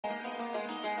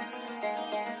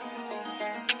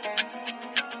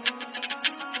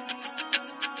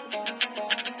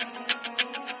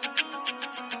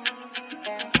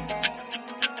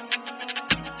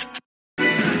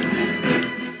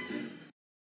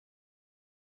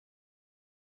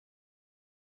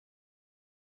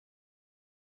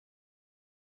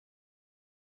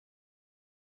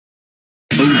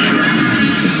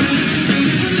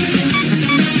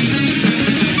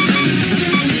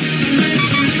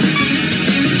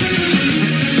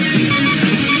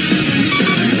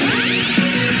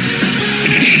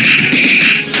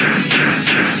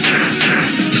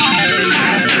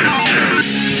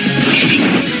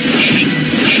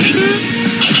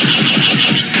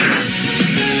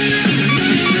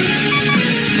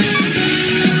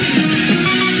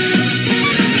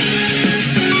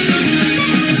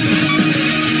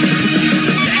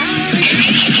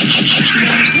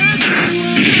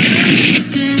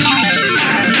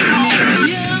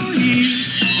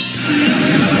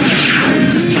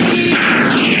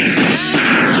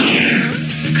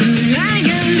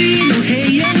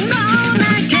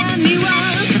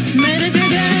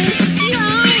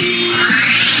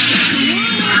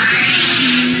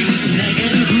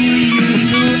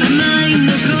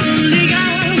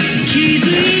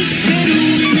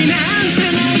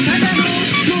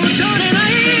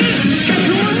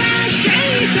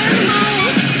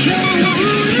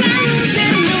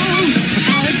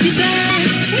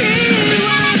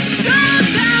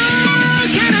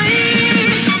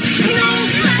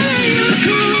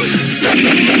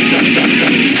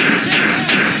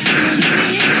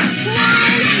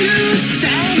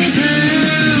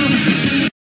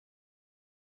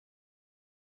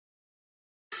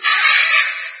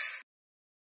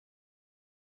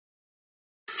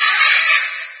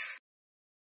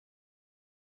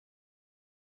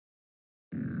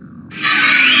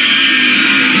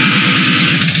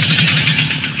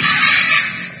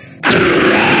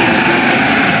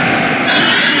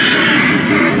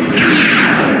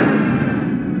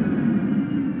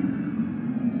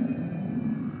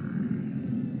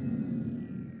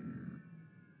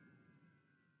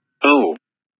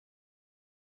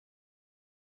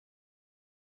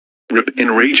Rip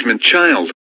enragement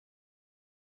child.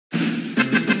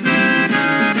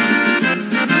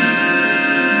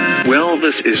 Well,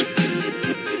 this is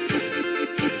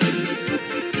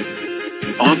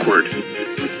awkward.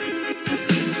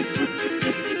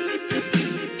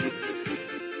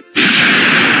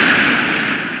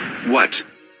 What?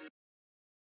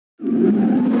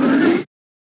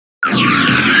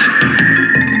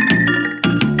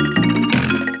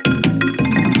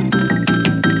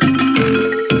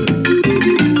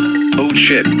 Oh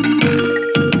shit.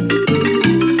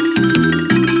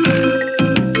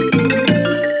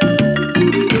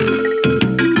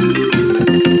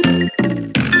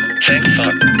 Thank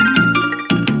fuck.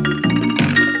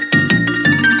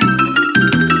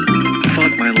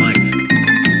 Fuck my life.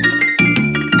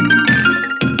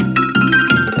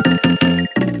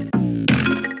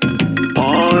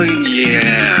 Oh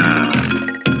yeah.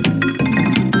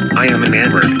 I am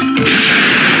enamored.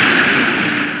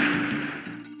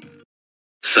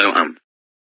 So,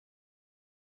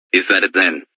 is that it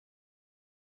then?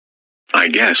 I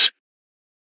guess.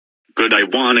 Good, I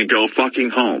wanna go fucking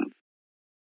home.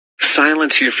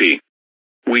 Silence your fee.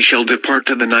 We shall depart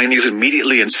to the 90s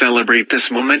immediately and celebrate this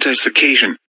momentous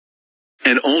occasion.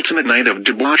 An ultimate night of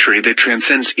debauchery that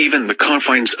transcends even the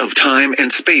confines of time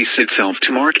and space itself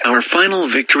to mark our final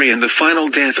victory and the final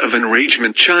death of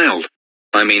enragement child.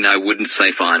 I mean, I wouldn't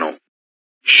say final.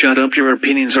 Shut up, your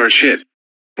opinions are shit.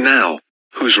 Now,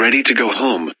 who's ready to go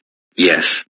home?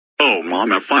 Yes. Oh,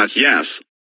 mama fuck, yes.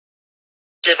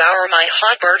 Devour my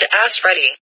hot bird ass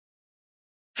Freddy.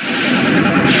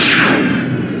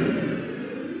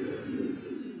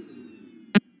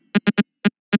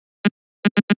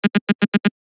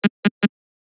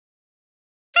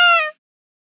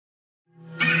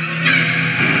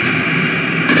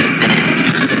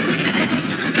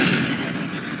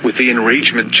 With the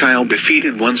enragement child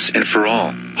defeated once and for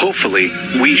all, hopefully,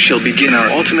 we shall begin our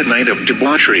ultimate night of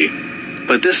debauchery.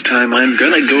 But this time I'm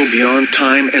gonna go beyond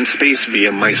time and space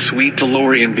via my sweet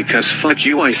DeLorean because fuck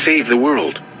you, I save the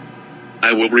world.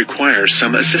 I will require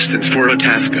some assistance for a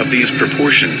task of these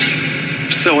proportions.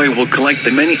 So I will collect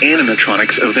the many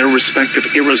animatronics of their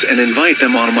respective eras and invite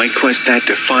them on my quest that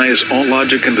defies all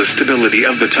logic and the stability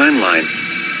of the timeline.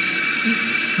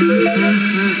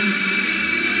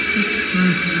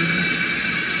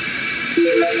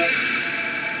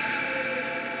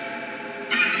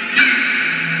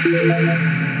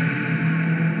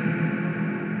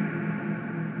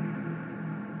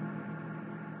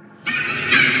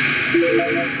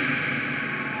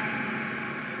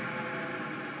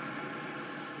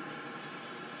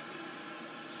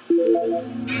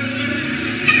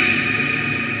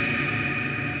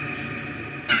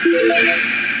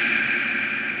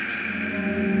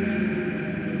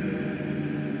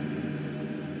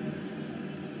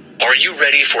 Are you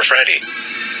ready for Freddy?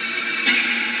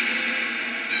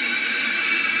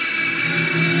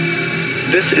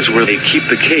 This is where they keep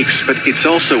the cakes, but it's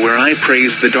also where I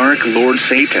praise the Dark Lord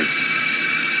Satan.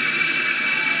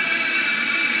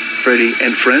 Freddy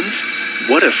and friends?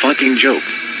 What a fucking joke.